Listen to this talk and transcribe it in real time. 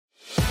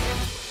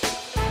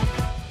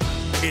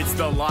It's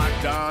the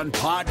Locked On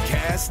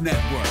Podcast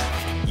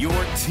Network, your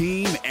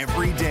team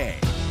every day.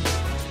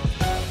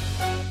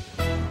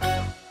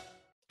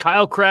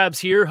 Kyle Krabs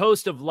here,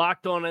 host of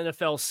Locked On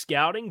NFL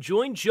Scouting.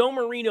 Join Joe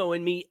Marino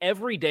and me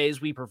every day as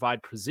we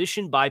provide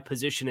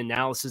position-by-position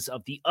analysis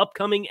of the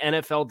upcoming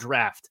NFL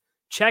Draft.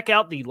 Check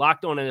out the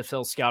Locked On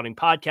NFL Scouting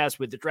podcast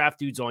with the Draft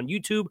Dudes on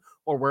YouTube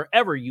or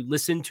wherever you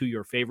listen to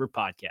your favorite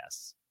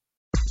podcasts.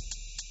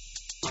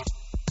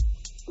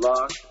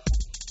 Locked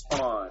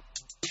On.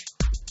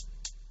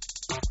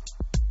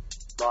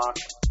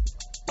 Locked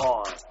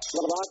On.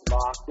 Locked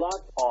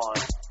On.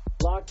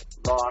 Locked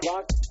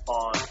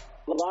On.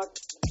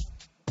 Locked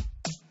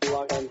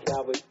On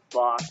Cowboys.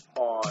 Locked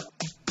On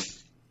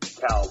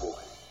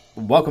Cowboys.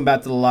 Welcome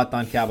back to the Locked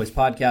On Cowboys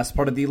podcast,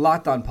 part of the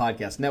Locked On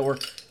Podcast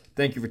Network.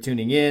 Thank you for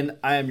tuning in.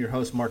 I am your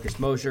host, Marcus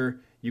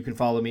Mosher. You can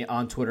follow me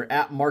on Twitter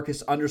at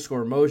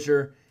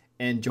Marcus_Mosher.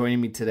 And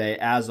joining me today,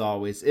 as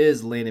always,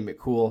 is Landon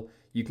McCool.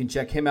 You can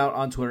check him out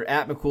on Twitter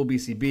at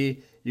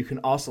McCoolBCB. You can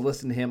also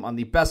listen to him on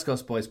the Best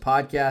Coast Boys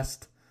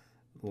podcast.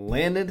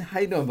 Landon,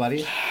 how you doing,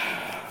 buddy?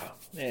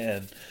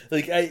 Man,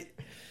 like I've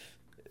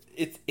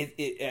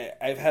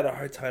had a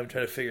hard time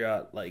trying to figure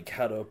out like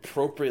how to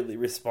appropriately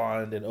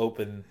respond and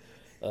open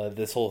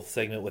this whole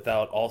segment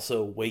without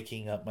also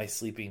waking up my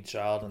sleeping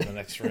child in the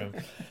next room.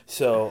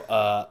 So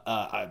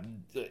I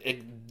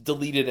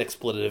deleted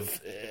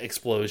expletive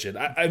explosion.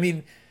 I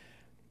mean,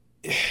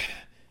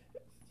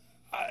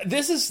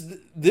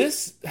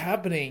 this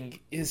happening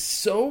is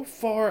so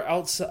far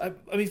outside.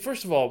 I mean,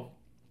 first of all,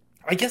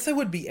 I guess I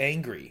would be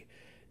angry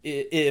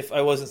if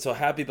I wasn't so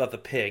happy about the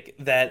pick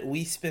that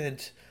we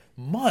spent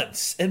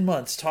months and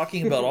months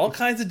talking about all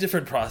kinds of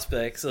different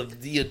prospects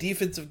of the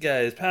defensive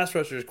guys, pass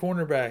rushers,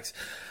 cornerbacks,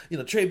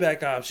 trade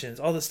back options,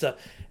 all this stuff,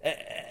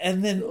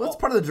 and then that's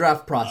part of the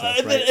draft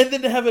process, right? And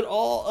then to have it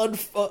all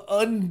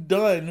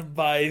undone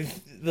by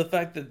the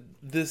fact that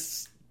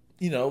this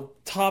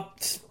top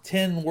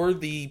 10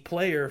 worthy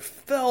player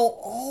fell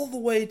all the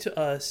way to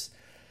us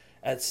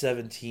at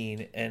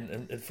 17,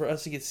 and for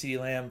us to get CeeDee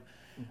Lamb,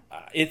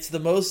 it's the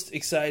most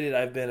excited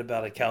I've been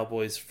about a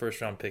Cowboys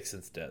first-round pick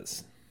since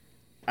Dez.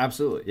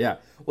 Absolutely, yeah.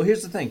 Well,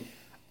 here's the thing.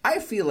 I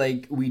feel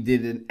like we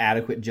did an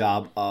adequate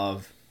job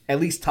of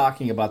at least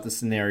talking about the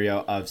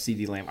scenario of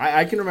CeeDee Lamb.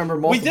 I can remember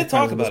multiple times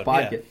talk on this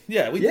about podcast.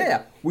 Yeah,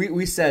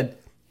 we said,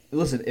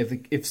 listen, if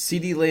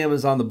CeeDee Lamb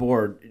is on the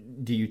board,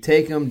 do you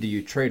take him? Do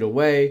you trade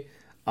away?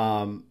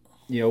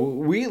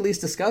 We at least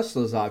discussed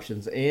those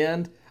options,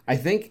 and I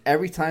think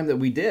every time that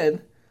we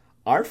did,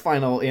 our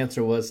final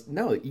answer was,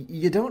 no,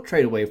 you don't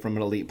trade away from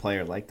an elite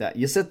player like that.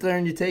 You sit there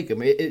and you take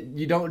him.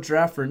 You don't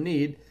draft for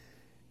need.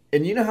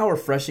 And you know how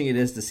refreshing it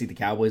is to see the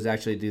Cowboys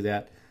actually do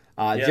that?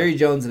 Jerry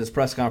Jones in his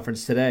press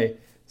conference today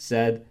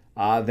said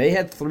they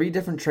had 3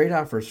 different trade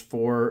offers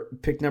for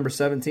pick number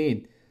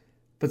 17.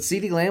 But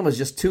CeeDee Lamb was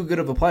just too good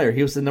of a player.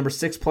 He was the number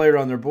 6 player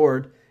on their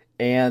board,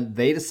 and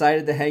they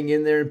decided to hang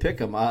in there and pick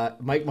him.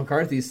 Mike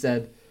McCarthy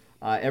said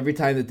every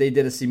time that they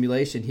did a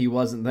simulation, he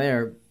wasn't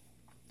there.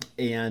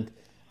 And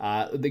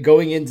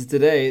going into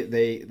today,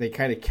 they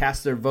kind of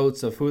cast their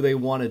votes of who they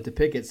wanted to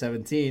pick at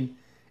 17.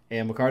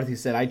 And McCarthy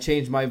said, I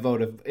changed my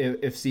vote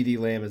if CeeDee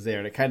Lamb is there.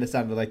 And it kind of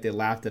sounded like they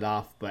laughed it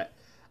off. But,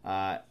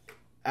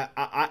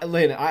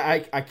 Landon,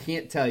 I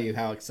can't tell you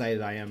how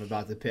excited I am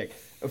about the pick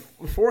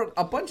for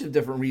a bunch of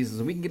different reasons.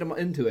 And we can get him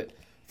into it.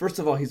 First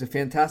of all, he's a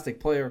fantastic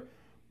player.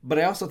 But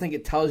I also think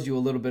it tells you a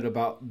little bit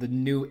about the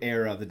new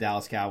era of the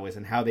Dallas Cowboys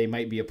and how they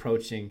might be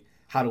approaching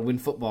how to win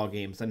football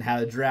games and how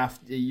to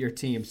draft your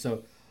team.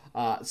 So,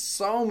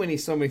 so many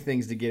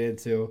things to get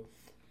into.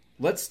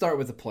 Let's start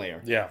with the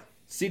player. Yeah.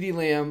 CeeDee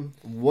Lamb,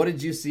 what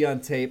did you see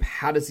on tape?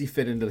 How does he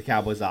fit into the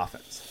Cowboys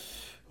offense?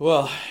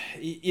 Well,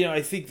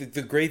 I think that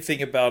the great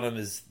thing about him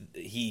is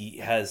he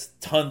has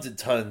tons and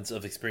tons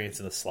of experience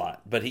in the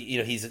slot. But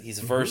he's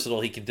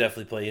versatile. He can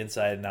definitely play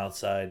inside and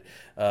outside.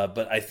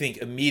 But I think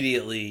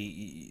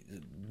immediately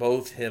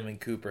both him and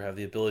Cooper have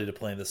the ability to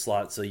play in the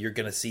slot. So you're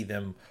going to see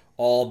them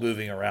all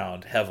moving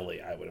around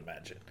heavily, I would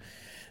imagine.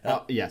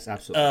 Yes,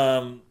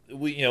 absolutely.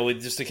 We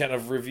just to kind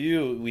of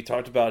review, we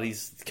talked about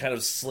he's kind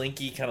of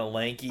slinky, kind of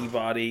lanky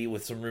body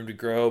with some room to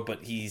grow,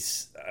 but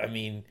he's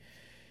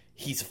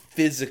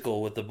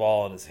physical with the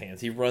ball in his hands.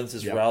 He runs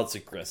his routes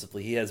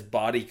aggressively. He has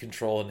body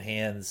control and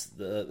hands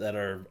that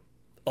are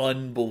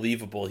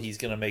unbelievable. He's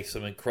going to make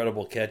some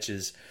incredible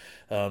catches.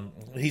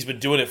 He's been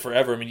doing it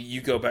forever. I mean, you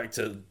go back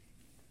to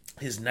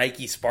his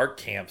Nike Spark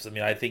camps. I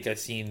mean, I think I've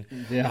seen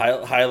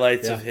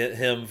highlights of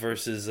him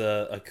versus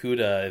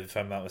Okuda, if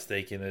I'm not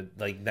mistaken, at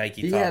like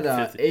Nike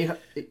top 50.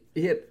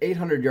 He had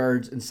 800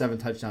 yards and 7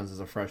 touchdowns as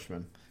a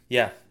freshman.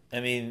 Yeah, I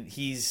mean,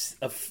 he's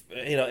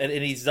and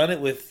he's done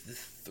it with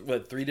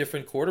 3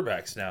 different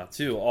quarterbacks now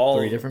too. All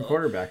 3 different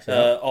quarterbacks.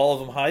 All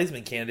of them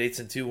Heisman candidates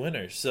and 2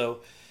 winners.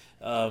 So.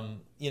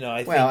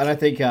 I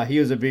think he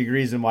was a big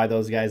reason why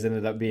those guys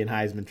ended up being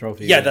Heisman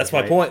Trophy. Yeah, that's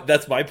my point.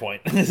 That's my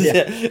point.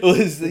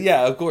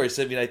 Yeah. Of course.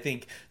 I mean, I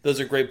think those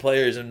are great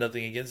players and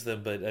nothing against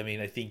them, but I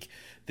mean, I think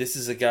this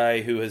is a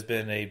guy who has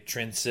been a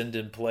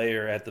transcendent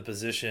player at the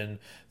position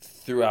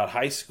throughout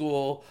high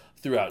school,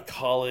 throughout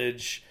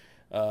college.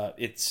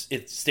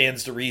 It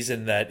stands to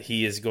reason that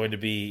he is going to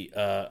be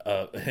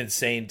an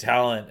insane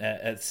talent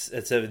at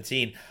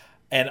 17.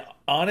 And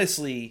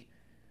honestly,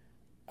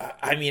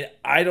 I mean,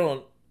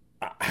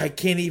 I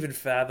can't even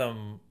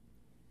fathom.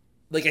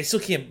 Like, I still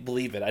can't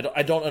believe it.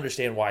 I don't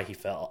understand why he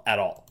fell at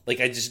all. Like,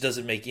 it just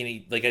doesn't make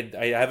any. Like,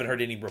 I haven't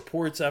heard any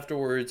reports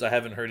afterwards. I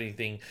haven't heard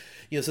anything.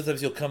 You know,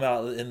 sometimes you'll come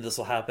out and this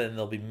will happen.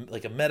 There'll be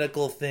like a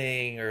medical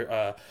thing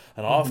or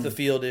an off the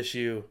field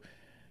issue.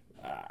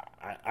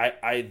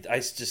 I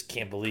just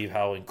can't believe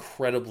how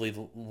incredibly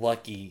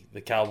lucky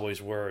the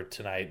Cowboys were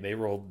tonight. They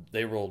rolled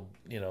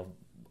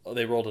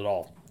it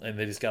all, and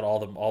they just got all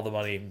the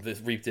money,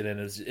 and reaped it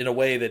in a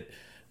way that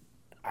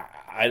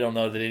I don't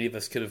know that any of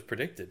us could have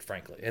predicted,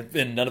 frankly,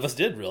 and none of us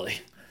did really.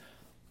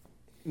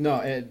 No,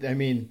 I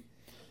mean,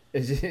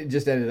 it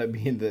just ended up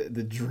being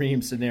the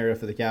dream scenario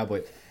for the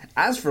Cowboys.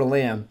 As for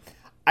Lamb,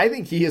 I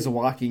think he is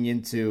walking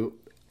into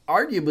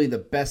arguably the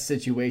best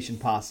situation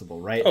possible,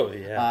 right? Oh,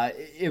 yeah.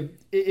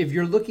 If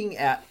you're looking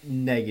at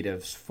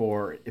negatives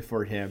for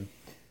him,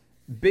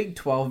 Big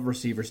 12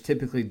 receivers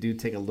typically do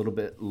take a little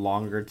bit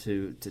longer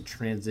to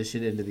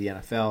transition into the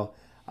NFL,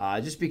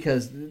 just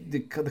because the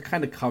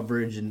kind of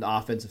coverage and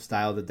offensive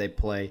style that they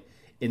play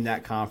in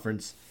that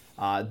conference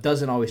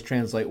doesn't always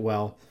translate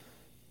well.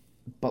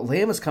 But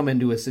Lamb has come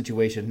into a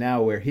situation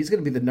now where he's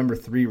going to be the number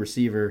 3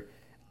 receiver,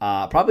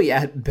 probably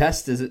at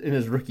best in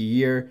his rookie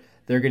year.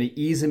 They're going to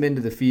ease him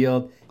into the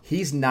field.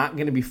 He's not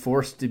going to be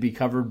forced to be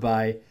covered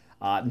by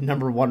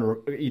number 1,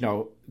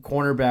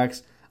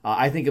 cornerbacks.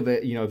 I think of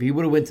it, if he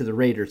would have went to the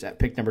Raiders at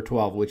pick number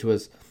 12, which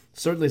was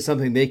certainly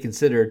something they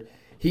considered,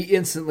 he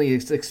instantly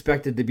is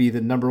expected to be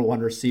the number 1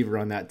 receiver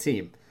on that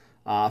team.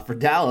 For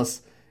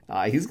Dallas,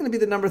 he's going to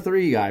be the number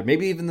 3 guy,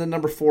 maybe even the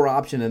number 4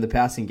 option in the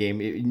passing game,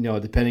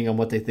 depending on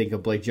what they think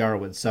of Blake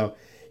Jarwin. So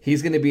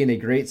he's going to be in a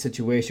great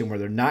situation where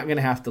they're not going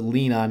to have to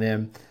lean on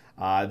him.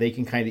 They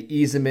can kind of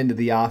ease him into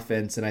the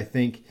offense, and I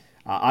think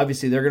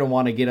obviously they're going to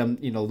want to get him,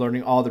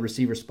 learning all the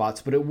receiver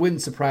spots. But it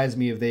wouldn't surprise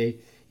me if they,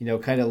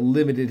 kind of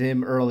limited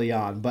him early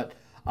on. But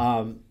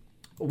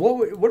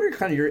what are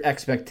kind of your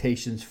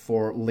expectations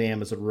for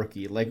Lamb as a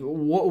rookie? Like,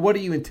 what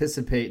do you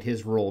anticipate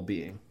his role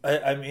being?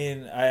 I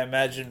mean, I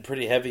imagine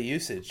pretty heavy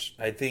usage.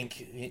 I think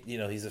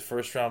he's a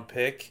first-round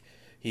pick.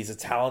 He's a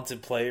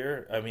talented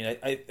player. I mean,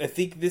 I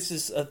think this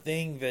is a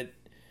thing that.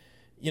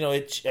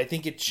 I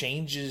think it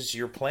changes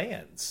your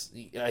plans.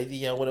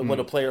 When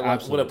a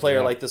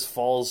player like this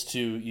falls to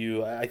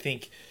you, I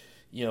think,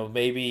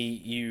 maybe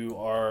you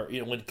are,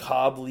 when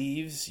Cobb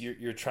leaves,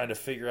 you're trying to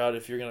figure out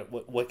if you're gonna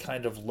what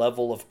kind of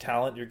level of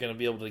talent you're going to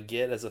be able to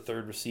get as a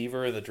third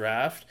receiver in the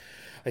draft.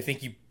 I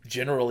think you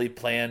generally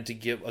plan to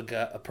give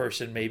a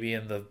person maybe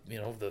in the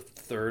the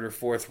 3rd or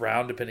 4th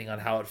round, depending on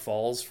how it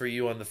falls for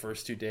you on the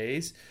first 2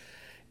 days.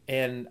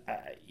 And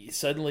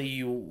suddenly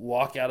you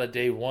walk out of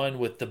day 1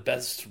 with the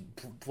best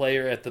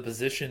player at the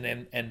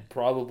position and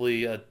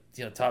probably a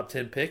top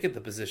 10 pick at the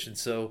position.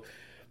 So,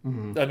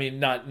 I mean,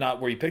 not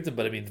where you picked him,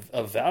 but I mean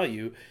of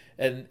value.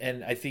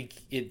 And I think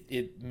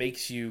it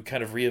makes you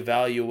kind of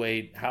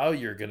reevaluate how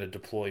you're going to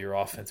deploy your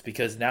offense,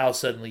 because now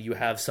suddenly you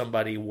have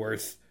somebody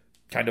worth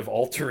kind of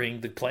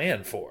altering the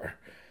plan for.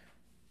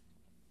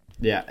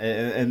 Yeah,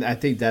 and I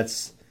think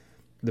that's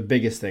the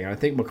biggest thing. I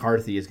think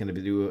McCarthy is going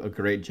to do a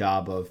great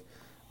job of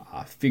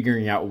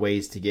figuring out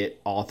ways to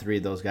get all 3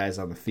 of those guys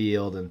on the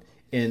field and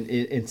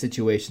in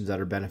situations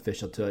that are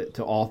beneficial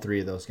to all 3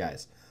 of those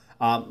guys.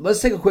 Let's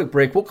take a quick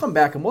break. We'll come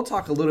back and we'll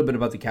talk a little bit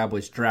about the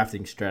Cowboys'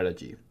 drafting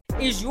strategy.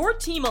 Is your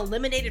team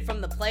eliminated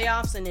from the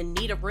playoffs and in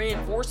need of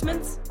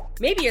reinforcements?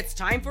 Maybe it's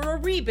time for a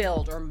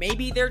rebuild, or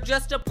maybe they're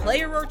just a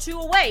player or 2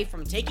 away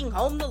from taking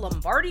home the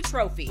Lombardi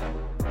Trophy.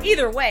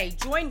 Either way,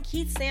 join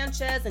Keith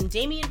Sanchez and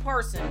Damian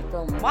Parson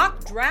for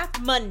Mock Draft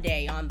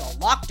Monday on the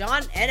Locked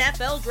On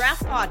NFL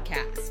Draft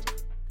Podcast.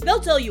 They'll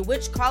tell you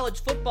which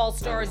college football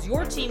stars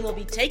your team will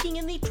be taking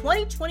in the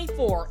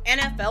 2024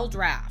 NFL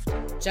Draft.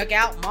 Check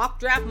out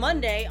Mock Draft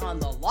Monday on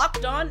the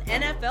Locked On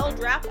NFL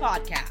Draft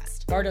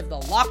Podcast, part of the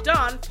Locked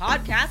On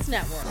Podcast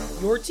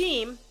Network, your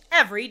team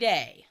every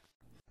day.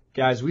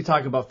 Guys, we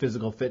talk about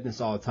physical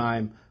fitness all the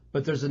time,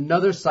 but there's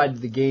another side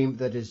of the game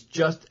that is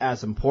just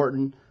as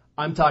important.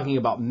 I'm talking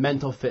about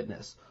mental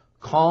fitness.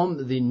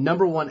 Calm, the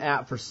 #1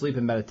 app for sleep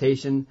and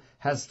meditation,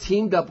 has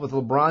teamed up with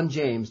LeBron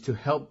James to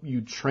help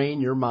you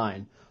train your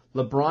mind.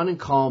 LeBron and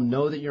Calm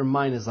know that your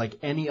mind is like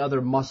any other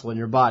muscle in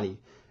your body,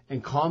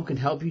 and Calm can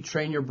help you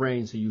train your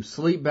brain so you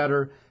sleep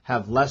better,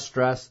 have less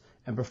stress,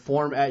 and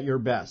perform at your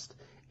best.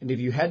 And if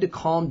you head to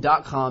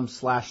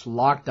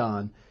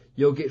calm.com/lockedon,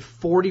 you'll get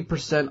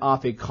 40%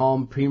 off a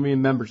Calm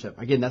premium membership.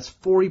 Again, that's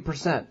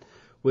 40%.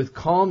 With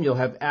Calm, you'll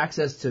have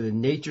access to the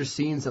nature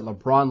scenes that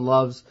LeBron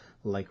loves,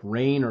 like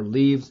rain or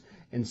leaves,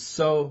 and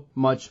so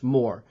much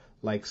more,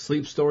 like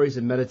sleep stories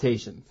and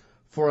meditation.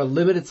 For a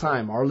limited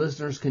time, our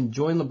listeners can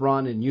join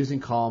LeBron in using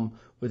Calm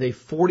with a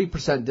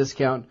 40%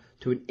 discount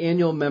to an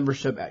annual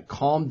membership at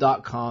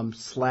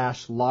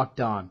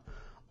calm.com/lockedon.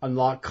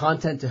 Unlock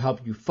content to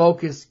help you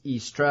focus,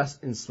 ease stress,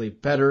 and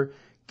sleep better.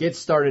 Get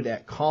started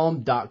at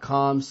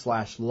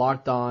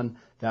calm.com/lockedon.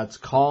 That's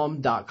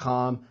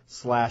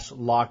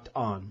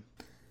calm.com/lockedon.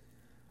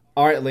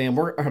 All right, Lamb.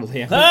 We're Lamb.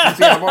 See,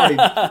 I'm already.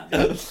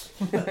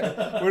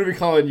 We're gonna be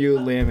calling you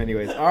Lamb,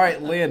 anyways. All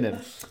right, Landon.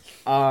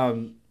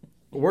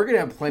 We're gonna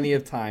have plenty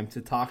of time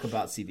to talk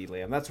about CeeDee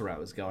Lamb. That's where I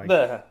was going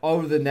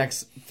over the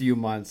next few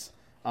months.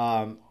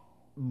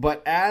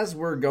 But as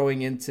we're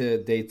going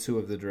into day 2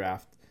 of the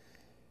draft,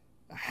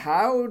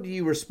 how do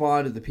you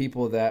respond to the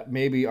people that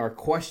maybe are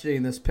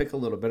questioning this pick a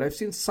little bit? I've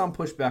seen some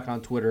pushback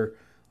on Twitter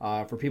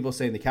for people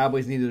saying the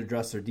Cowboys need to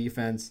address their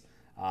defense.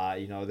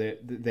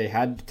 They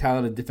had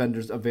talented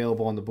defenders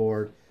available on the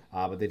board,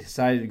 but they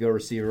decided to go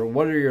receiver.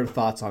 What are your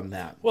thoughts on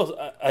that? Well,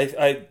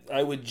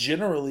 I would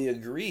generally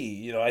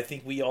agree. I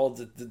think we all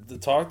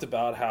talked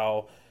about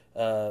how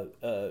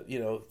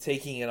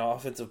taking an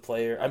offensive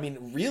player, I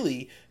mean,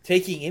 really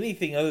taking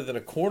anything other than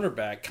a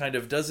cornerback kind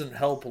of doesn't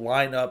help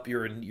line up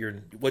your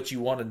what you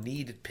want to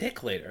need to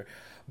pick later.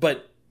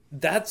 But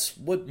that's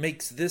what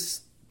makes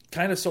this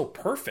kind of so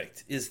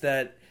perfect, is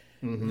that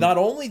not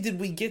only did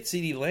we get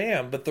CeeDee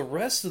Lamb, but the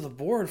rest of the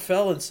board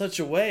fell in such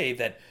a way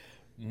that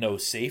no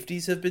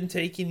safeties have been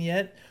taken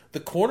yet.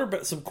 Some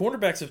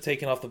cornerbacks have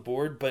taken off the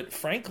board, but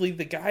frankly,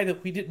 the guy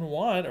that we didn't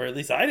want, or at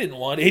least I didn't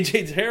want,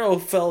 AJ Terrell,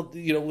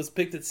 was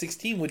picked at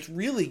 16, which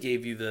really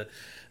gave you the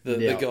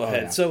go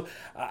ahead. Yeah. So,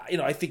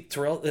 I think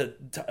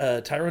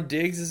Tyrone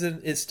Diggs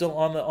is still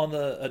on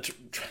the.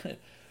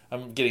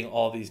 I'm getting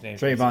all these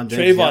names.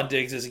 Trayvon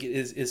Diggs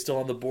is still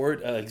on the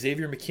board.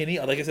 Xavier McKinney,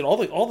 like I said,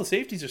 all the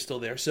safeties are still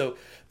there. So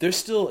there's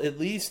still at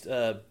least.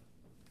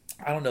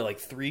 I don't know, like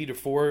 3 to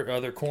 4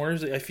 other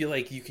corners. I feel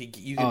like you could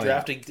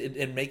draft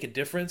and make a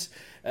difference.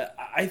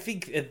 I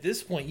think at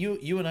this point,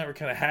 you and I were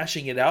kind of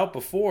hashing it out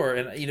before,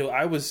 and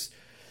I was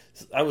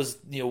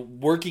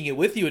working it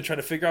with you and trying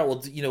to figure out, well,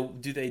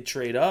 do they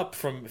trade up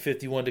from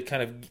 51 to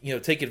kind of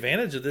take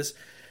advantage of this?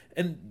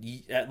 And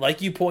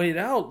like you pointed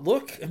out,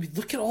 look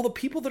at all the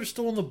people that are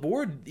still on the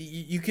board.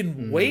 You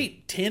can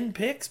wait 10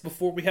 picks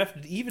before we have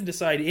to even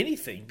decide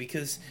anything,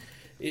 because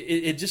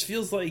it just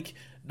feels like.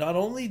 Not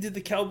only did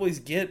the Cowboys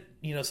get,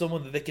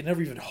 someone that they could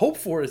never even hope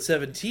for at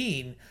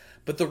 17,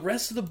 but the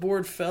rest of the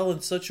board fell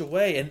in such a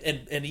way,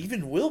 and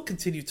even will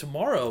continue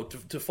tomorrow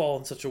to fall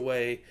in such a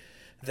way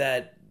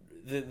that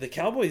the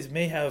Cowboys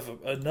may have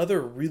another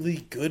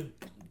really good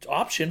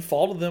option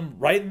fall to them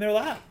right in their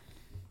lap.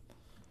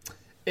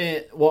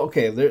 We've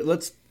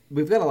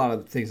got a lot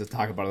of things to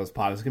talk about on this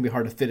pod. It's going to be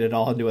hard to fit it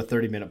all into a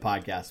 30-minute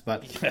podcast,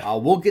 but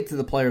we'll get to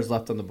the players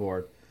left on the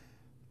board.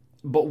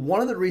 But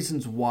one of the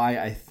reasons why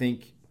I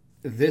think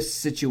this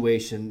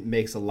situation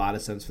makes a lot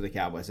of sense for the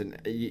Cowboys, and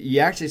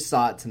you actually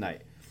saw it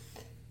tonight.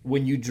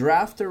 When you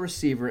draft a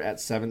receiver at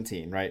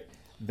 17, right,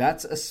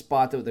 that's a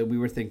spot that we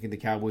were thinking the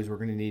Cowboys were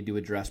going to need to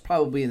address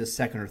probably in the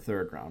 2nd or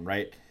 3rd round,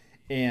 right?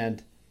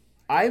 And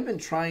I've been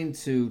trying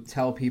to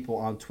tell people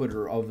on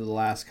Twitter over the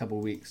last couple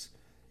of weeks,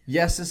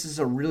 yes, this is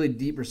a really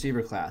deep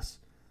receiver class,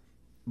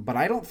 but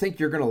I don't think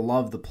you're going to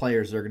love the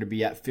players that are going to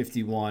be at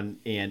 51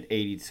 and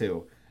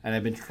 82. And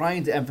I've been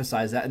trying to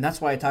emphasize that, and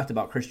that's why I talked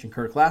about Christian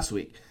Kirk last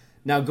week.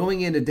 Now, going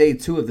into day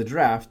 2 of the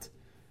draft,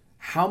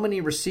 how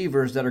many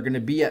receivers that are going to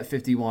be at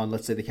 51,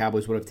 let's say the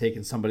Cowboys would have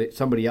taken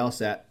somebody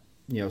else at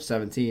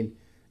 17,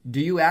 do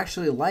you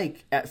actually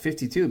like at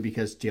 52?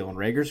 Because Jalen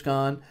Reagor's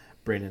gone,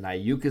 Brandon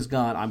Ayuk is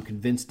gone. I'm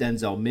convinced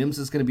Denzel Mims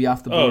is going to to be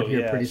off the board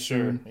pretty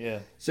soon.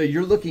 Yeah. So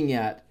you're looking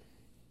at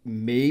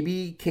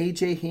maybe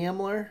KJ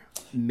Hamler,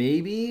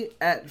 maybe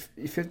at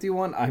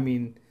 51. I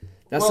mean,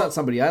 that's not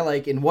somebody I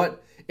like. And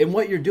what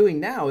you're doing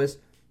now is,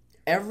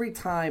 every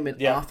time an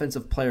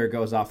offensive player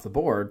goes off the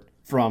board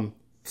from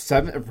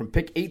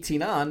pick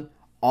 18 on,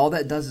 all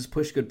that does is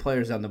push good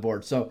players down the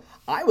board. So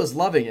I was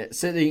loving it,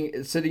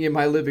 sitting in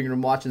my living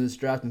room watching this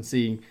draft and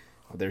seeing,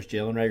 there's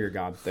Jalen Reagor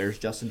gone, there's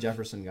Justin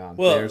Jefferson gone,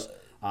 there's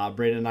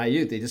Brandon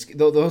Ayuk.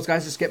 Those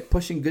guys just get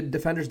pushing good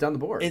defenders down the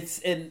board.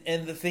 And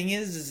the thing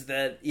is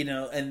that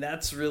and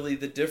that's really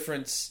the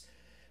difference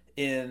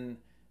in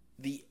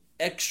the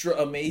extra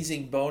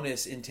amazing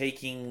bonus in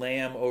taking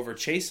Lamb over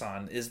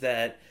Chason, is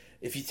that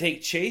if you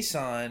take Chase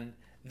on,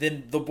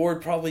 then the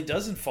board probably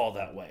doesn't fall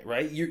that way,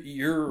 right?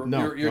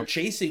 You're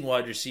chasing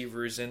wide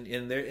receivers, and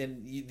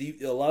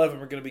a lot of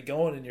them are going to be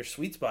going in your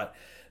sweet spot.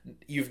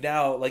 You've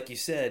now, like you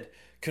said,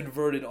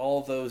 converted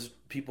all those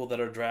people that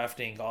are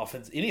drafting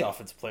any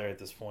offensive player at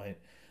this point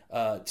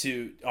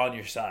to on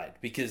your side,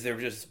 because they're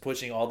just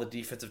pushing all the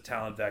defensive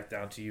talent back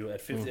down to you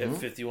at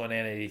 51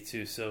 and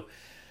 82. So,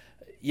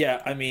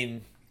 yeah, I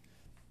mean,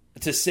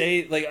 to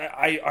say, like,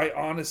 I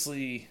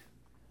honestly,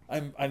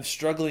 I'm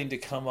struggling to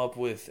come up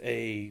with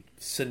a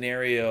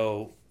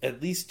scenario,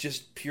 at least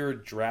just pure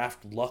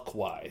draft luck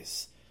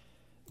wise,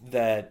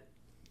 that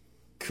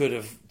could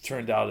have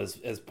turned out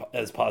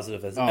as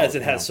positive as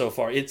it has so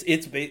far.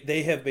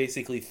 They have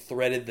basically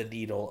threaded the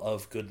needle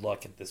of good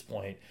luck at this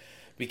point,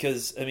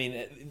 because I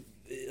mean,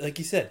 like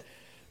you said,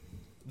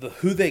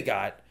 who they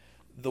got,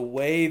 the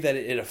way that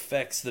it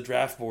affects the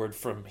draft board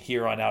from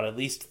here on out, at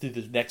least through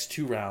the next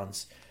 2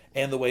 rounds,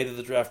 and the way that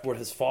the draft board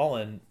has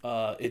fallen,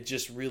 it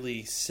just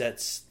really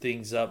sets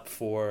things up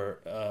for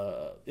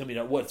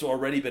what's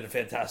already been a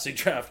fantastic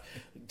draft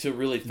to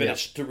really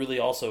finish to really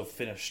also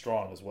finish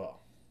strong as well.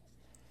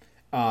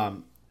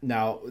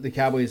 Now the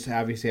Cowboys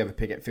obviously have a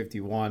pick at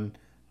 51.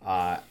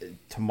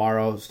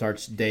 Tomorrow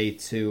starts day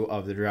 2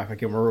 of the draft.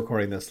 Again, we're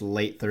recording this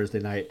late Thursday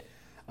night.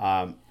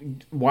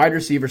 Wide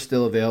receivers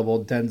still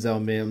available: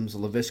 Denzel Mims,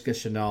 Laviska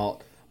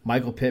Shenault,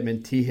 Michael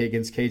Pittman, T.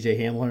 Higgins, KJ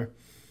Hamler.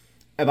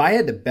 If I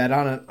had to bet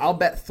on it, I'll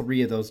bet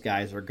 3 of those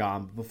guys are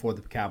gone before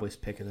the Cowboys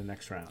pick in the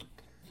next round.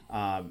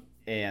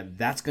 And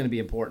that's going to be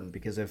important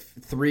because if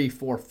 3,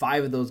 4,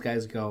 5 of those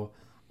guys go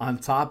on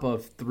top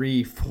of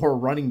 3, 4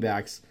 running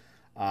backs,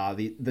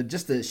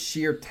 the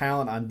sheer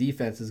talent on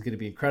defense is going to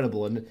be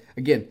incredible. And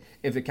again,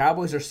 if the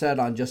Cowboys are set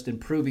on just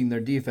improving their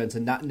defense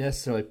and not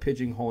necessarily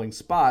pigeonholing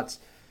spots,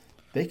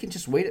 they can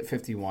just wait at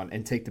 51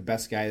 and take the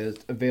best guy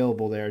that's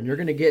available there, and you're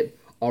going to get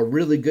a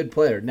really good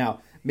player.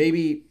 Now,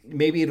 maybe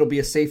it'll be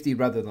a safety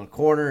rather than a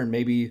corner, and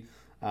maybe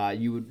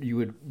you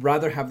would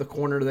rather have the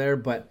corner there,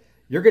 but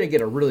you're going to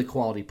get a really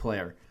quality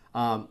player.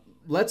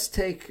 Let's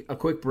take a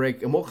quick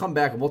break, and we'll come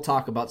back and we'll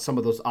talk about some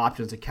of those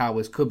options the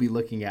Cowboys could be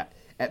looking at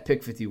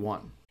pick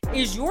 51.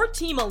 Is your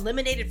team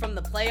eliminated from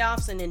the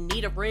playoffs and in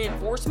need of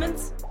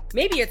reinforcements?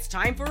 Maybe it's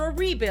time for a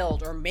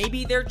rebuild, or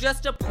maybe they're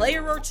just a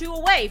player or 2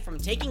 away from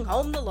taking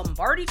home the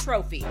Lombardi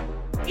Trophy.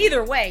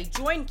 Either way,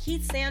 join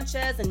Keith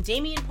Sanchez and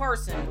Damian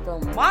Parson for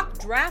Mock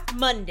Draft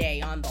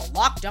Monday on the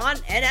Locked On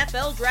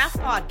NFL Draft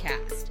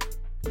Podcast.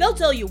 They'll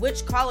tell you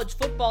which college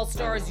football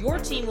stars your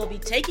team will be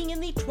taking in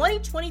the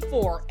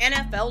 2024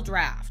 NFL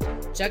Draft.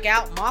 Check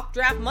out Mock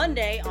Draft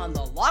Monday on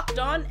the Locked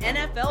On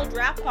NFL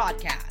Draft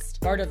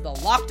Podcast, part of the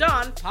Locked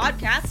On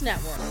Podcast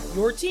Network,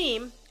 your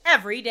team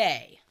every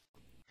day.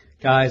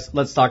 Guys,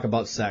 let's talk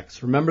about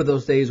sex. Remember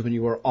those days when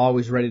you were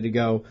always ready to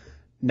go?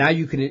 Now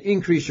you can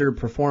increase your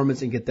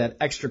performance and get that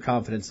extra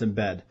confidence in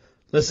bed.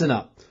 Listen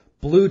up.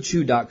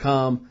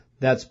 BlueChew.com.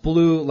 That's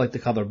blue like the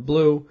color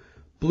blue.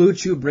 Blue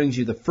Chew brings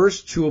you the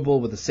first chewable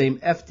with the same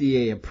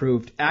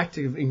FDA-approved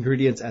active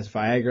ingredients as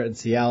Viagra and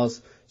Cialis,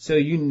 so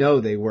you know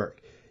they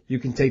work. You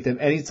can take them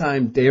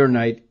anytime, day or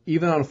night,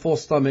 even on a full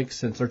stomach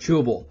since they're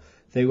chewable.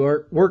 They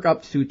work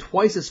up to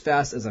twice as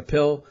fast as a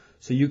pill,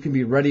 so you can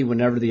be ready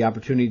whenever the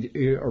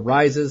opportunity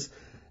arises.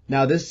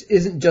 Now, this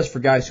isn't just for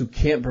guys who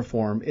can't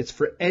perform. It's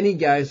for any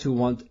guys who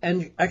want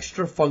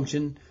extra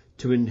function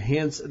to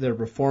enhance their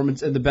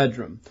performance in the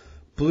bedroom.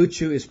 Blue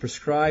Chew is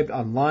prescribed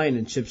online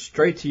and shipped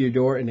straight to your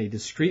door in a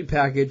discreet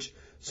package,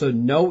 so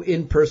no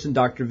in-person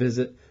doctor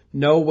visit,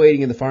 no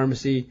waiting in the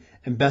pharmacy,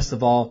 and best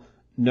of all,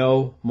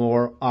 no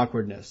more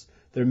awkwardness.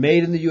 They're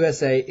made in the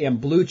USA,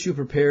 and Blue Chew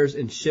prepares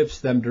and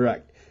ships them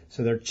direct,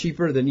 so they're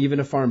cheaper than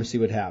even a pharmacy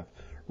would have.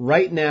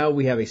 Right now,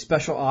 we have a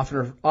special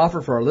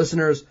offer for our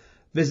listeners.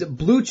 Visit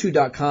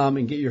BlueChew.com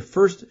and get your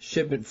first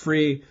shipment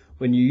free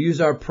when you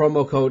use our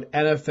promo code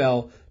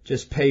NFL.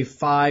 Just pay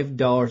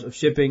 $5 of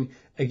shipping.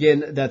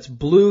 Again, that's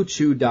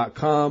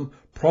BlueChew.com,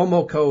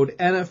 promo code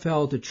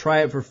NFL to try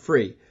it for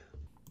free.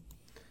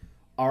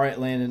 All right,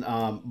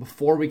 Landon,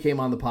 before we came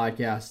on the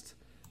podcast,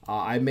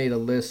 I made a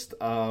list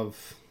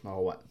of,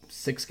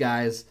 6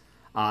 guys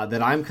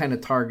that I'm kind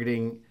of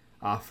targeting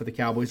for the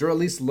Cowboys, or at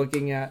least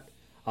looking at.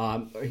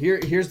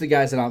 Here's the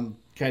guys that I'm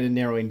kind of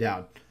narrowing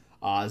down.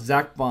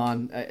 Zach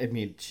Bond,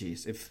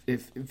 if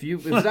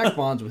Zach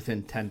Bond's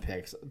within 10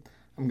 picks,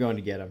 I'm going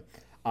to get him.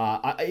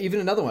 Even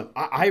another one.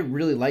 I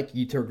really like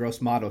Yetur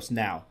Gross-Matos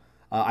now.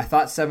 I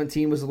thought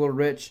 17 was a little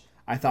rich.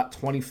 I thought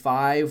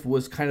 25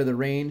 was kind of the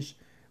range.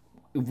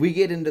 If we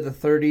get into the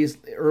 30s,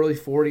 early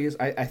 40s,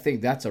 I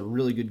think that's a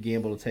really good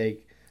gamble to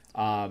take.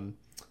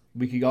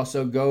 We could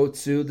also go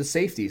to the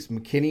safeties.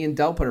 McKinney and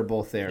Delpit are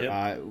both there.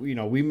 Yep.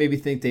 We maybe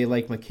think they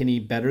like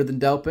McKinney better than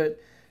Delpit.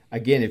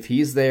 Again, if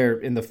he's there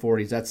in the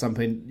 40s, that's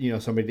something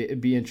somebody to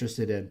be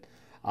interested in.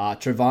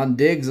 Trevon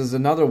Diggs is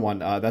another one.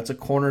 That's a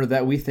corner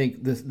that we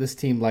think this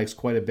team likes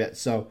quite a bit.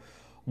 So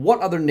what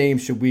other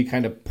names should we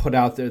kind of put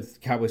out there that the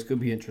Cowboys could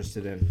be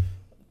interested in?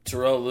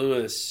 Terrell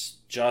Lewis,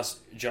 Josh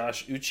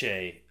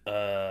Uche,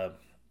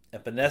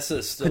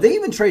 Epinesa. Could they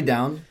even trade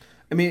down?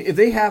 I mean, if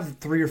they have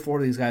 3 or 4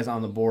 of these guys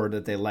on the board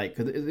that they like,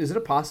 is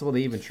it possible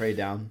they even trade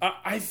down?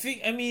 I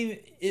think. I mean,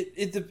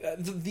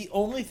 the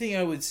only thing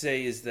I would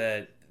say is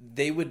that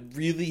they would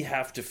really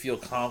have to feel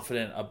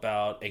confident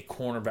about a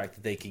cornerback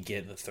that they could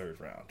get in the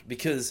 3rd round.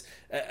 Because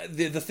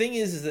the thing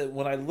is that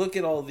when I look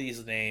at all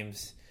these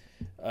names,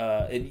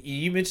 and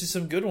you mentioned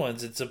some good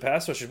ones and some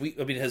pass rushers.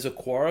 Has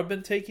Aquara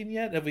been taken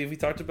yet? Have we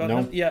talked about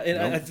him? Yeah,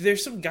 and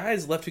there's some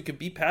guys left who could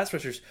be pass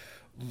rushers.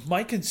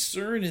 My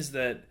concern is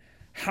that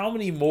how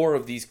many more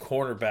of these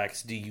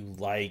cornerbacks do you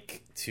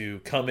like to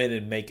come in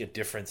and make a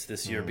difference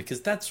this year?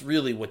 Because that's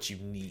really what you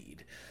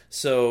need.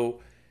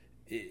 So,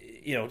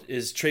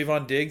 is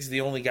Trevon Diggs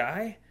the only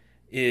guy?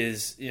 Do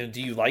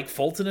you like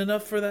Fulton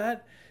enough for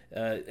that?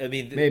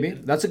 Maybe.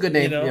 That's a good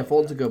name. Yeah,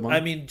 Fulton's a good one. I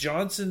mean,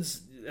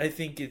 Johnson's, I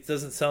think it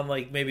doesn't sound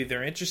like maybe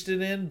they're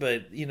interested in,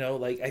 but,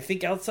 I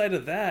think outside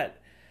of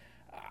that,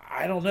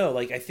 I don't know.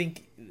 I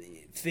think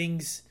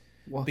things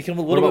become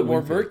a little bit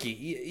more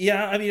murky.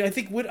 Yeah, I mean, I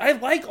think I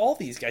like all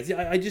these guys.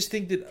 I just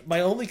think that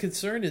my only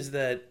concern is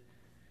that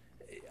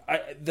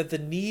the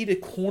need a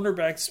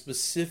cornerback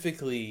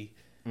specifically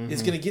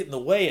is going to get in the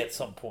way at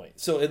some point.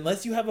 So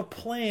unless you have a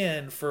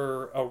plan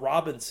for a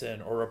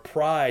Robinson or a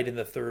Pride in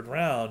the third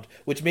round,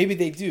 which maybe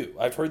they do.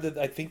 I've heard that.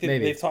 I think that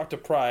they've talked to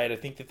Pride. I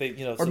think that they,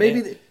 or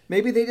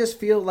maybe they just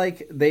feel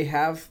like they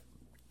have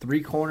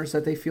 3 corners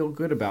that they feel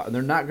good about, and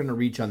they're not going to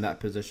reach on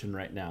that position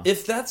right now.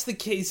 If that's the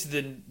case,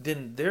 then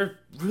they're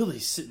really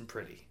sitting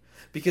pretty.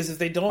 Because if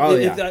they don't,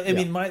 I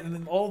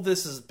mean, all of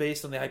this is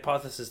based on the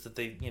hypothesis that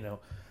they,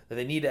 that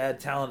they need to add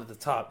talent at the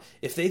top.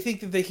 If they think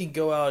that they can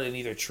go out and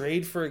either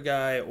trade for a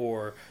guy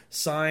or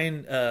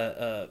sign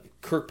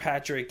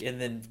Kirkpatrick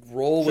and then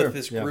roll with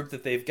this group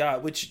that they've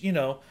got, which,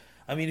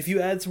 I mean, if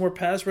you add some more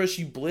pass rush,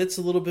 you blitz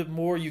a little bit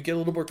more, you get a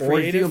little more creative. Or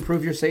if you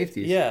improve your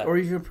safeties. Yeah. Or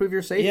if you improve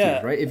your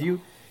safeties, right?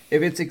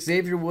 If it's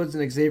Xavier Woods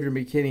and Xavier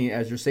McKinney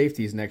as your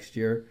safeties next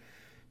year,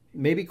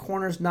 maybe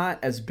corner's not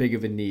as big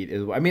of a need.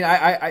 I mean,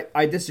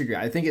 I disagree.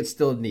 I think it's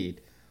still a need.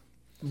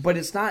 But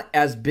it's not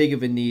as big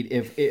of a need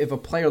if a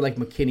player like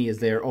McKinney is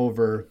there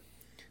over,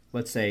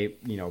 let's say,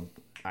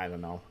 I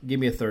don't know, give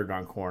me a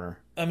third-round corner.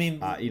 I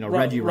mean,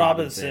 Reggie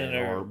Robinson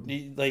or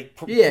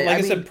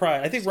I said,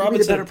 Pride. I think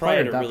Robinson and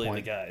Pride are really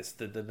the guys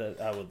that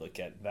I would look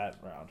at in that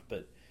round.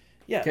 But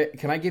yeah,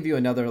 can I give you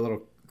another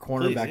little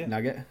cornerback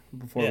nugget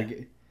before we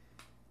get?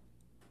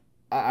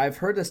 I've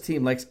heard this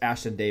team likes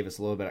Ashton Davis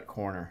a little bit at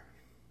corner.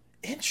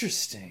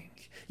 Interesting.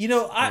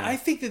 I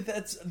think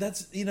that's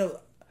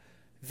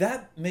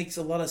that makes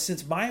a lot of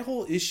sense. My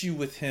whole issue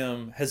with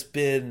him has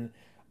been,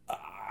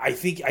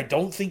 I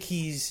don't think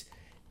he's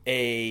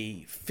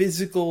a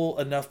physical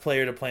enough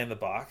player to play in the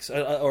box,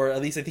 or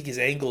at least I think his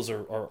angles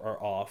are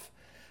off.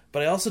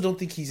 But I also don't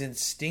think he's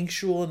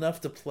instinctual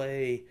enough to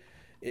play.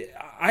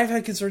 I've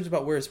had concerns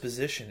about where his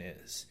position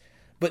is.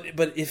 But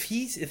if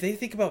they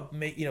think about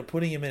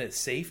putting him in at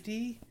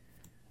safety,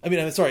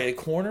 at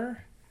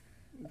corner.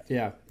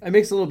 Yeah, it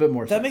makes a little bit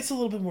more sense. That makes a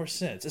little bit more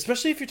sense,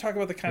 especially if you're talking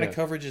about the kind of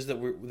coverages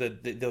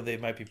that they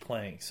might be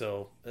playing.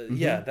 So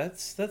yeah,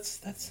 that's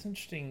an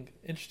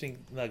interesting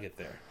nugget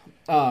there.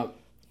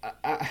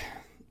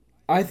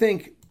 I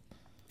think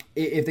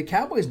if the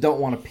Cowboys don't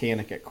want to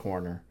panic at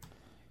corner,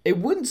 it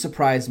wouldn't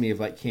surprise me if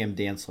Cam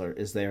Dantzler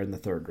is there in the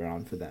third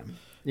round for them.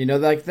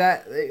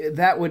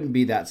 That wouldn't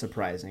be that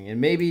surprising, and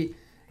maybe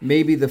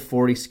the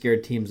 40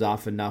 scared team's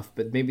off enough,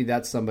 but maybe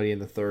that's somebody in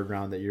the third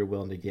round that you're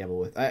willing to gamble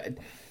with.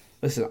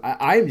 Listen,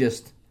 I'm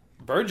just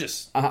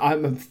Burgess.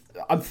 I'm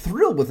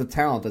thrilled with the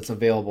talent that's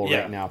available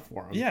right now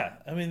for him. Yeah,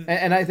 I mean,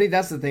 and I think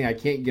that's the thing I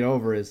can't get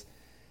over is,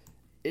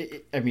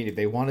 if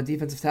they want a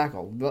defensive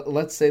tackle,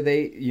 let's say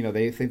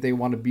they think they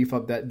want to beef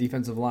up that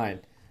defensive line.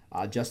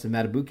 Justin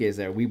Matabuke is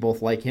there. We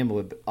both like him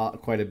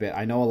quite a bit.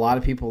 I know a lot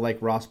of people like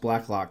Ross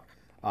Blacklock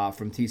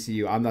from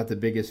TCU. I'm not the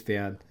biggest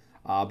fan.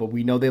 But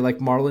we know they like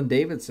Marlon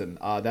Davidson.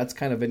 That's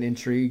kind of an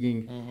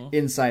intriguing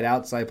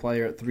inside-outside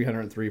player at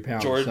 303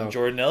 pounds.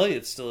 Jordan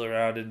Elliott's still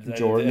around.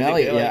 Jordan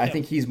Elliott, I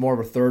think he's more of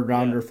a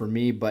third-rounder for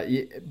me. But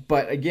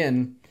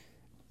again,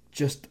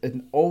 just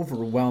an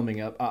overwhelming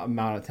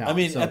amount of talent. I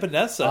mean,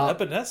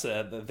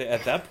 Epinesa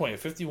at that point at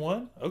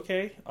 51.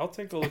 Okay, I'll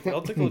take a look.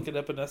 I'll take a look at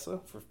Epinesa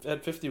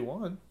at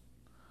 51.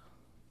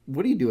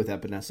 What do you do with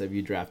Epinesa if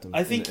you draft him?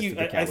 I think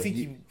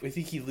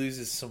he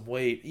loses some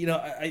weight. You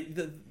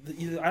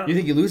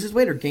think he loses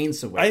weight or gains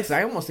some weight?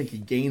 I almost think he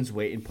gains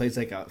weight and plays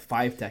like a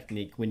 5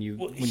 technique when you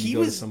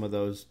go to some of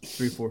those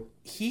 3-4.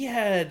 He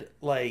had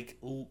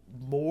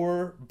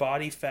more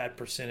body fat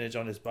percentage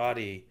on his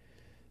body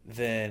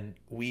than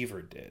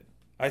Weaver did.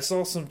 I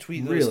saw some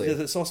tweet.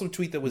 I saw some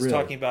tweet that was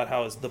talking about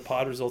how the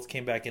pod results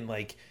came back in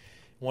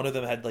one of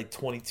them had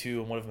 22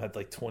 and one of them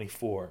had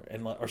 24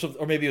 and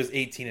or maybe it was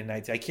 18 and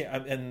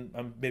 19.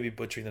 I'm maybe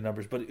butchering the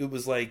numbers, but it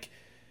was I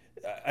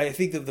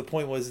think that the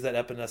point was that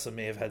Epinesa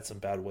may have had some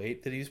bad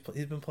weight that he's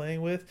been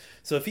playing with.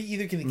 So if he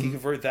either can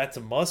convert that to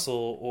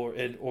muscle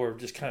or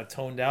just kind of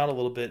tone down a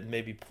little bit and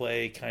maybe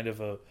play kind of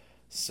a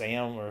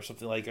Sam or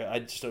something a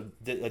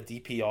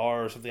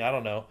DPR or something. I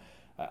don't know.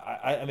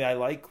 I mean, I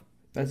like.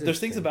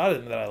 There's things about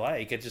him that I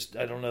like.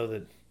 I don't know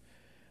that.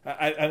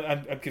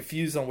 I'm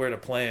confused on where to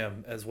play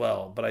him as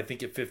well, but I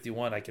think at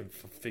 51 I can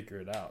figure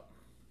it out.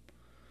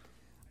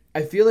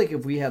 I feel like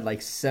if we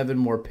had 7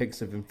 more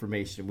picks of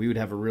information, we would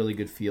have a really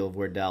good feel of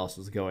where Dallas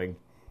was going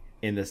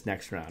in this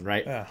next round,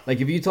 right? Yeah.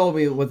 If you told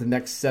me what the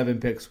next 7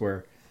 picks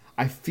were,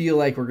 I feel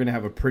like we're going to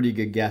have a pretty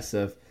good guess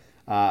of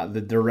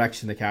the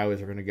direction the Cowboys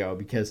are going to go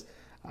because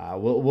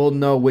we'll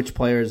know which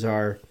players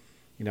are,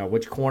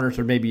 which corners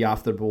are maybe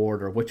off the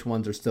board or which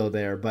ones are still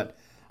there. But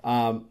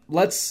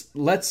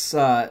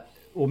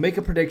we'll make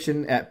a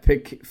prediction at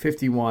pick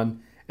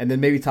 51 and then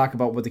maybe talk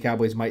about what the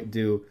Cowboys might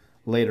do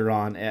later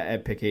on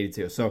at pick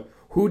 82. So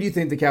who do you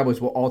think the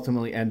Cowboys will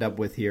ultimately end up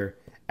with here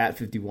at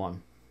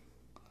 51?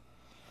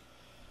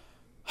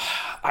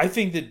 I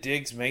think that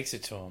Diggs makes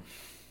it to him.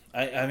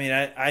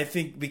 I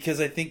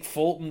think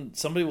Fulton,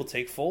 somebody will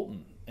take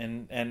Fulton.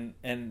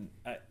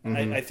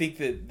 I think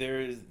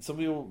that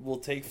somebody will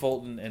take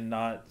Fulton and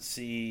not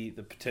see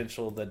the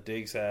potential that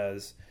Diggs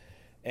has,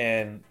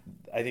 and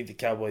I think the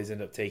Cowboys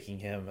end up taking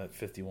him at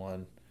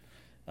 51.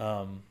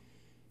 That's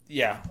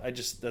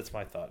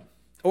my thought.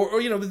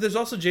 Or but there's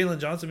also Jalen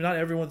Johnson. I mean, not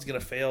everyone's going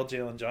to fail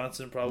Jalen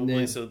Johnson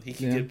probably, so he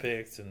can get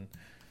picked, and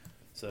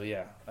so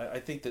I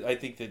think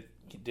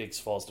that Diggs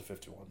falls to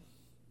 51.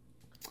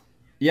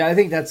 Yeah, I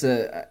think that's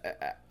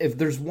if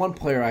there's one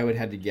player I would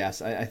have to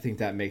guess, I think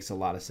that makes a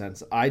lot of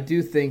sense. I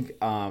do think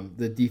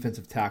the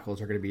defensive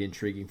tackles are going to be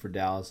intriguing for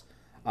Dallas.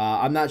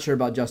 I'm not sure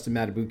about Justin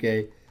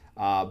Matabuke,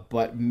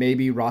 but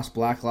maybe Ross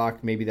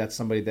Blacklock, maybe that's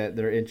somebody that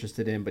they're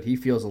interested in, but he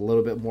feels a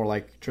little bit more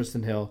like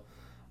Tristan Hill.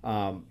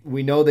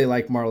 We know they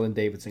like Marlon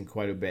Davidson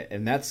quite a bit,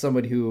 and that's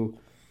somebody who,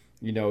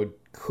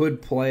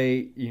 could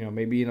play,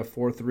 maybe in a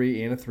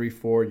 4-3 and a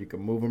 3-4. You can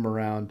move him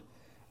around.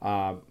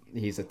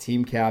 He's a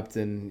team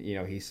captain.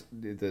 He's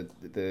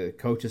the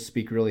coaches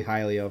speak really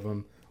highly of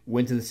him.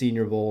 Went to the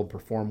Senior Bowl and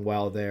performed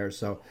well there.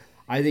 So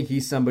I think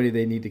he's somebody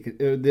they need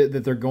to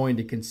that they're going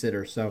to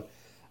consider. So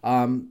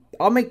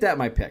I'll make that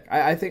my pick.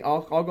 I think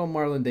I'll go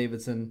Marlon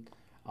Davidson,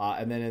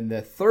 and then in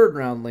the third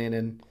round,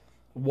 Landon,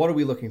 what are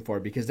we looking for?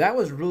 Because that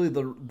was really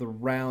the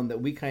round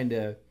that we kind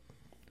of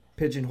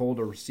pigeonholed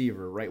a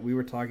receiver, right? We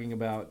were talking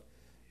about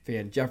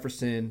Van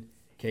Jefferson,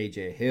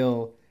 KJ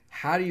Hill.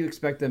 How do you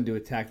expect them to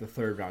attack the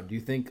third round? Do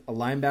you think a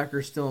linebacker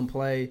is still in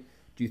play?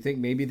 Do you think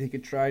maybe they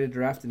could try to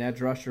draft an edge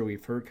rusher?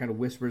 We've heard kind of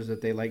whispers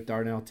that they like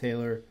Darnell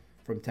Taylor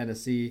from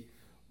Tennessee.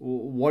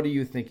 What are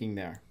you thinking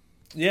there?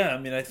 Yeah, I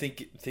mean, I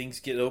think things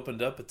get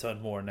opened up a ton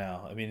more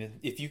now. I mean,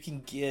 if you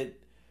can get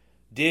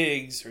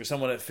Diggs or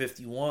someone at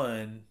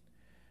 51,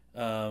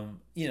 I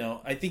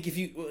think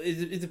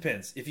it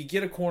depends. If you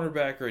get a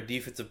cornerback or a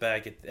defensive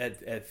back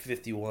at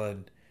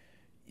 51,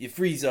 it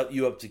frees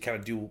you up to kind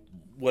of do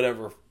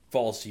whatever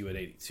falls to you at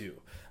 82.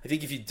 I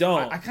think if you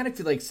don't, I kind of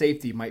feel like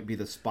safety might be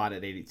the spot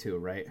at 82,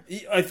 right?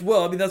 That's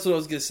what I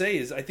was going to say.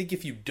 Is I think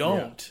if you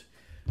don't,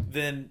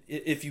 then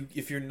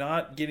if you're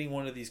not getting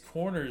one of these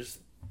corners,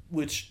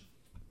 which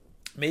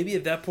maybe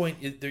at that point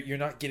you're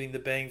not getting the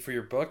bang for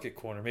your buck at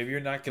corner. Maybe you're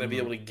not going to be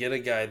able to get a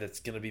guy that's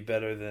going to be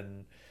better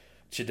than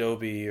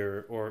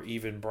Chidobe or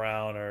even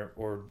Brown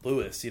or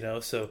Lewis.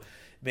 So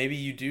maybe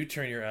you do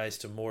turn your eyes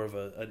to more of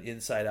an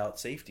inside-out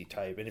safety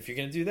type. And if you're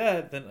going to do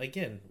that, then,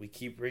 again, we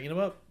keep bringing him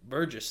up.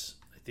 Burgess.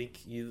 I think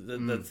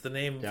that's the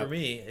name for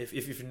me. If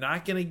you're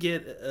not going to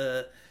get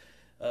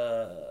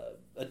a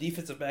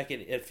defensive back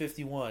at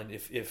 51,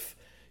 if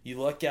you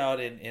luck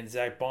out and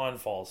Zach Bond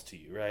falls to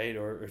you, right?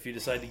 Or if you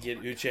decide to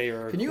get Uche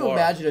or Can you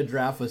imagine a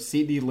draft with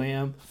CeeDee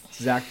Lamb,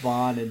 Zach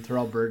Bond, and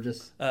Terrell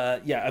Burgess?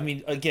 I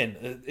mean,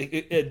 again,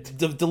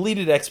 the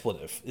deleted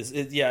expletive is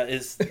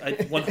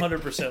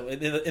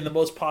 100% in the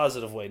most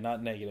positive way,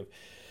 not negative.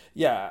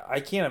 Yeah,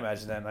 I can't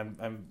imagine that.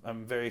 And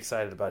I'm very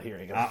excited about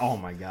hearing it. Oh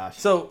my gosh!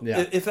 So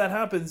if that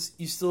happens,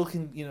 you still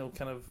can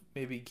kind of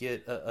maybe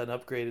get an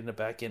upgrade in the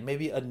back end,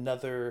 maybe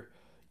another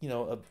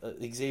a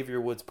Xavier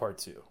Woods Part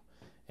 2.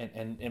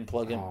 And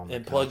plug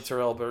him plug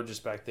Terrell Burgess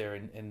back there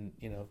and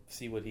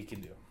see what he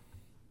can do.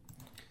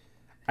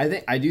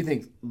 I do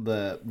think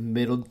the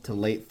middle to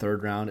late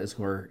third round is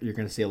where you're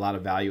going to see a lot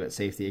of value at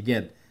safety.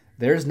 Again,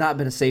 there's not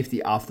been a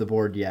safety off the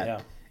board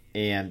yet,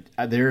 and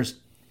there's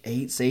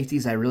 8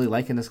 safeties I really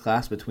like in this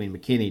class between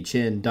McKinney,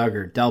 Chin,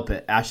 Duggar,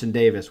 Delpit, Ashton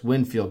Davis,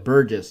 Winfield,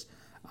 Burgess.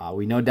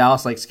 We know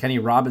Dallas likes Kenny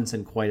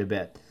Robinson quite a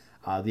bit,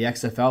 the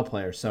XFL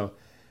player. So.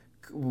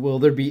 Will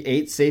there be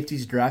 8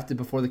 safeties drafted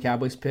before the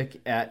Cowboys pick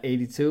at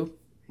 82?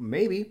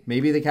 Maybe.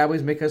 Maybe the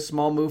Cowboys make a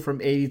small move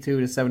from 82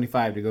 to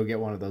 75 to go get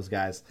one of those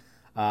guys.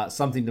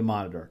 Something to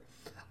monitor.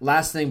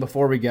 Last thing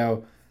before we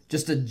go,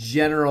 just a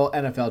general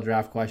NFL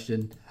draft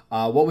question.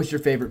 What was your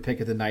favorite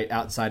pick of the night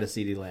outside of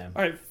CeeDee Lamb?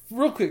 All right,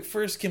 real quick.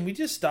 First, can we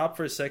just stop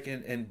for a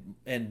second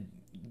and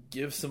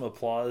give some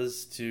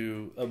applause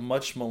to a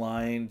much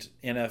maligned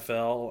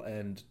NFL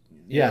and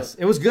yes,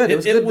 it was good. It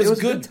was good.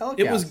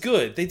 It was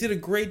good. They did a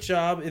great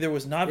job. There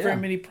was not very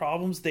many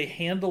problems. They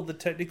handled the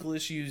technical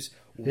issues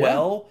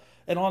well,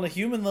 and on a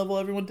human level,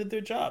 everyone did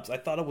their jobs. I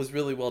thought it was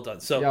really well done.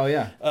 So,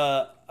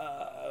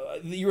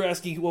 you were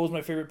asking what was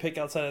my favorite pick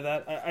outside of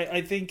that.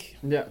 I think,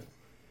 man,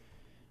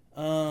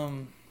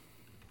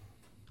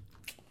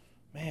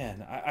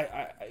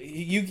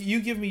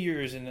 you give me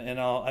yours, and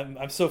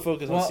I'm so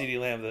focused on CeeDee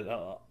Lamb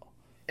that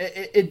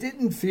it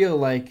didn't feel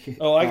like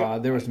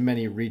there was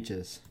many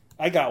reaches.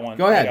 I got one.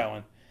 Go ahead. I got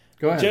one.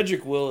 Go ahead.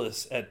 Jedrick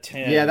Willis at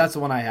 10. Yeah, that's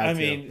the one I had. I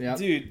mean,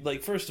 dude,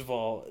 first of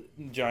all,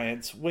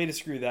 Giants, way to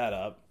screw that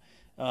up.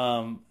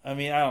 I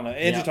don't know.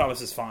 Andrew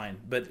Thomas is fine,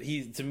 but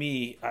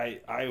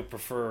I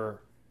prefer.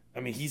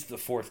 I mean, he's the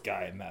 4th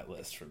guy in that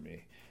list for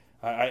me.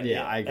 I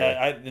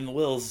agree. And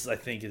Wills, I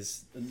think,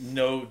 is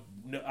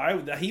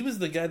he was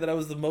the guy that I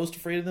was the most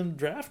afraid of them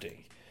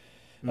drafting.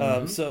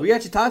 So we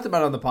actually talked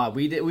about it on the pod.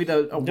 We did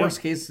a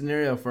worst case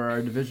scenario for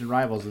our division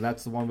rivals, and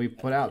that's the one we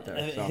put out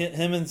there. So.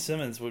 Him and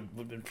Simmons would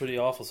have been pretty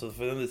awful. So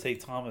for them to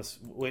take Thomas,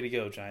 way to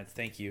go, Giants!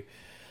 Thank you.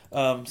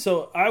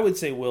 So I would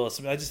say Willis.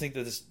 I mean, I just think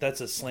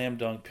that's a slam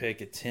dunk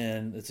pick at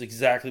 10. It's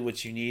exactly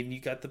what you need, and you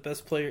got the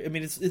best player. I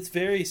mean, it's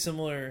very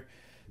similar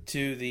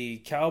to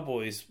the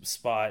Cowboys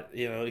spot,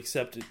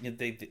 except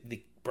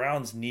the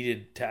Browns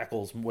needed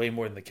tackles way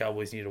more than the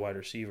Cowboys needed a wide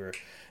receiver,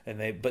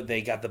 but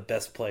they got the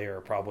best player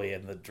probably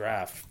in the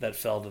draft that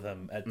fell to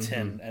them at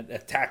 10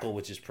 at tackle,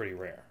 which is pretty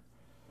rare.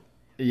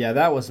 Yeah,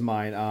 that was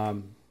mine.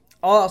 I'll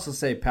also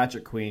say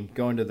Patrick Queen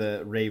going to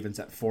the Ravens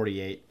at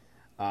 48.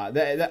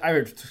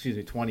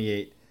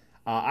 28.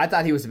 I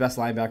thought he was the best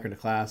linebacker in the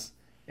class,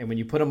 and when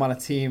you put him on a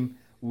team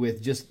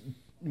with just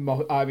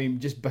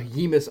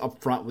behemoths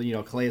up front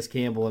with Calais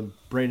Campbell and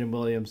Brandon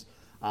Williams,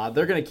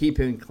 they're going to keep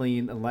him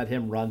clean and let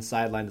him run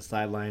sideline to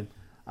sideline.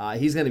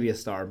 He's going to be a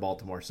star in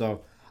Baltimore.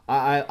 So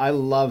I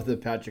love the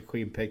Patrick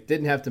Queen pick.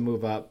 Didn't have to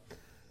move up.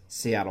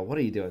 Seattle, what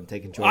are you doing?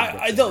 Taking Jordan?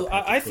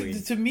 I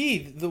think to me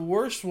the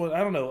worst one. I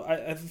don't know.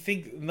 I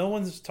think no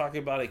one's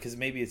talking about it because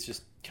maybe it's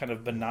just kind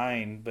of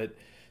benign, but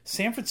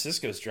San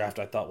Francisco's draft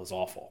I thought was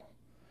awful.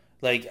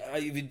 Like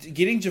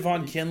getting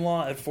Javon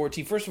Kinlaw at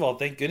 14. First of all,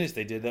 thank goodness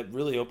they did. That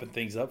really opened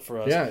things up for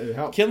us. Yeah, it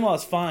helped.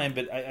 Kinlaw's fine,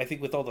 but I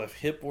think with all the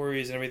hip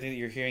worries and everything that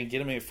you're hearing,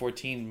 getting him at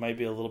 14 might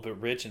be a little bit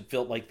rich and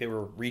felt like they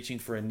were reaching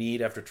for a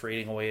need after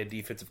trading away a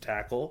defensive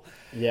tackle.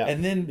 Yeah,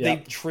 and then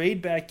they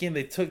trade back in.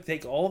 They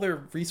take all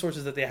their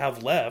resources that they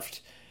have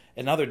left,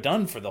 and now they're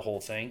done for the whole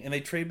thing. And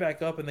they trade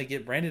back up and they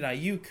get Brandon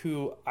Ayuk,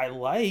 who I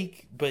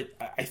like, but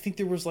I think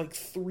there was like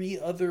 3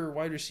 other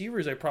wide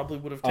receivers I probably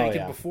would have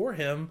taken before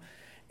him.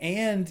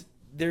 And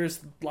there's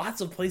lots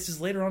of places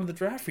later on in the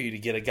draft for you to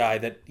get a guy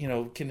that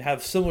can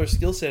have similar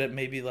skill set at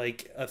maybe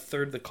like a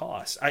third the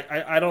cost.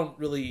 I don't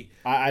really.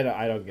 I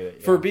don't get it.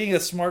 Yeah. For being a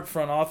smart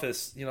front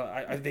office,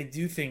 they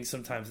do things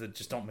sometimes that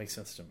just don't make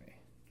sense to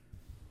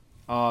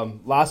me.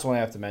 Last one I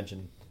have to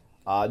mention.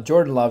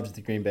 Jordan Love to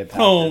the Green Bay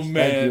Packers. Oh man,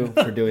 thank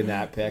you for doing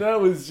that pick.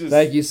 That was just.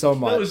 Thank you so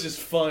much. That was just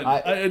fun.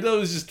 That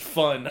was just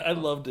fun. I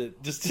loved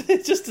it. Just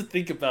to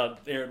think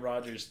about Aaron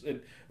Rodgers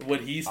and what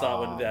he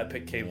thought when that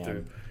pick came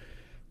through.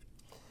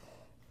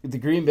 The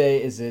Green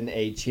Bay is in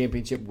a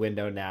championship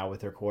window now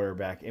with their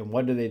quarterback. And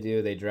what do?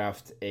 They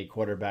draft a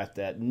quarterback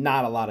that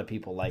not a lot of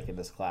people like in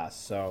this class.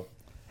 So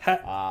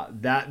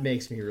that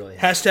makes me really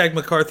happy. Hashtag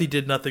McCarthy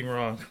did nothing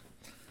wrong.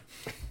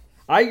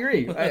 I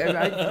agree.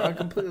 I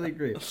completely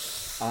agree.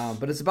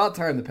 But it's about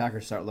time the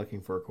Packers start looking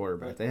for a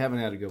quarterback. They haven't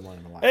had a good one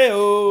in a while.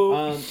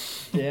 Hey-oh.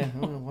 Yeah,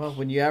 well,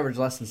 when you average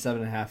less than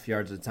 7.5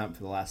 yards a attempt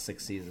for the last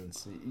 6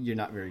 seasons, you're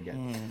not very good.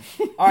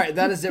 All right,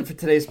 that is it for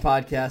today's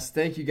podcast.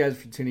 Thank you guys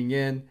for tuning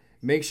in.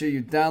 Make sure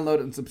you download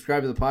and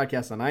subscribe to the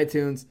podcast on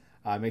iTunes.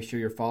 Make sure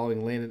you're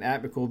following Landon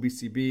at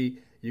McCoolBCB.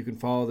 You can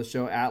follow the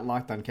show at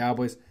Locked On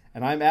Cowboys.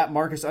 And I'm at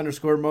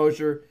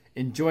Marcus_Mosier.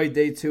 Enjoy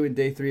day 2 and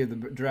day 3 of the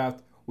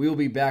draft. We will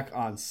be back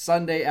on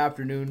Sunday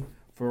afternoon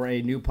for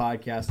a new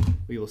podcast.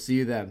 We will see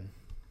you then.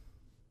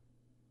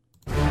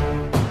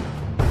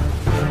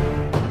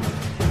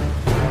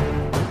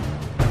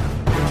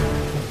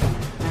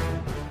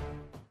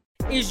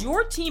 Is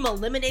your team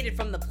eliminated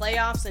from the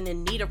playoffs and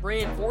in need of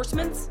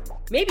reinforcements?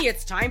 Maybe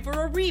it's time for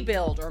a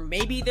rebuild, or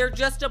maybe they're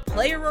just a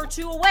player or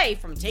two away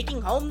from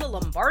taking home the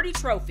Lombardi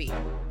Trophy.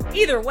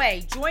 Either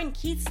way, join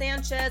Keith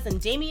Sanchez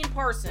and Damian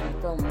Parson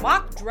for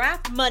Mock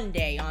Draft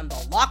Monday on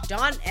the Locked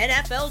On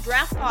NFL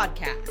Draft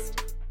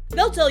Podcast.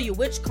 They'll tell you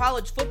which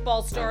college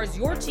football stars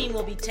your team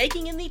will be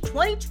taking in the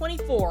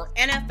 2024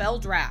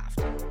 NFL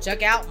Draft.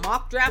 Check out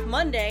Mock Draft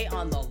Monday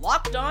on the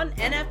Locked On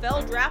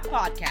NFL Draft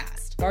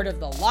Podcast, part of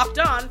the Locked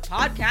On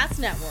Podcast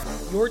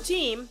Network, your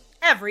team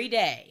every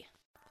day.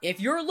 If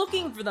you're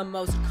looking for the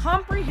most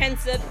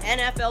comprehensive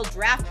NFL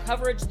draft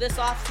coverage this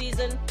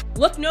offseason,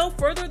 look no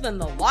further than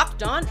the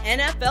Locked On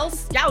NFL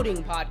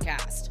Scouting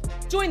Podcast.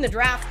 Join the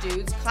draft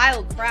dudes,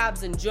 Kyle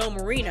Krabs and Joe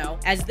Marino,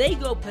 as they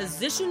go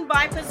position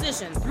by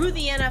position through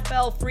the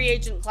NFL free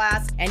agent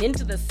class and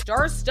into the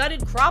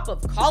star-studded crop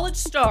of college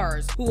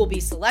stars who will be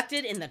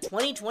selected in the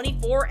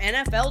 2024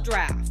 NFL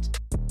Draft.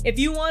 If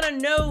you want to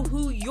know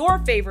who your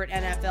favorite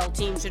NFL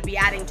team should be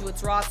adding to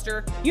its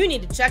roster, you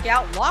need to check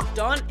out Locked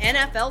On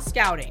NFL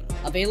Scouting,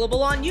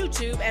 available on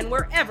YouTube and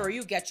wherever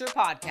you get your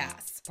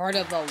podcasts. Part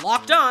of the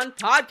Locked On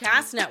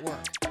Podcast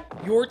Network,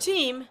 your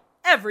team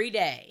every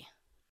day.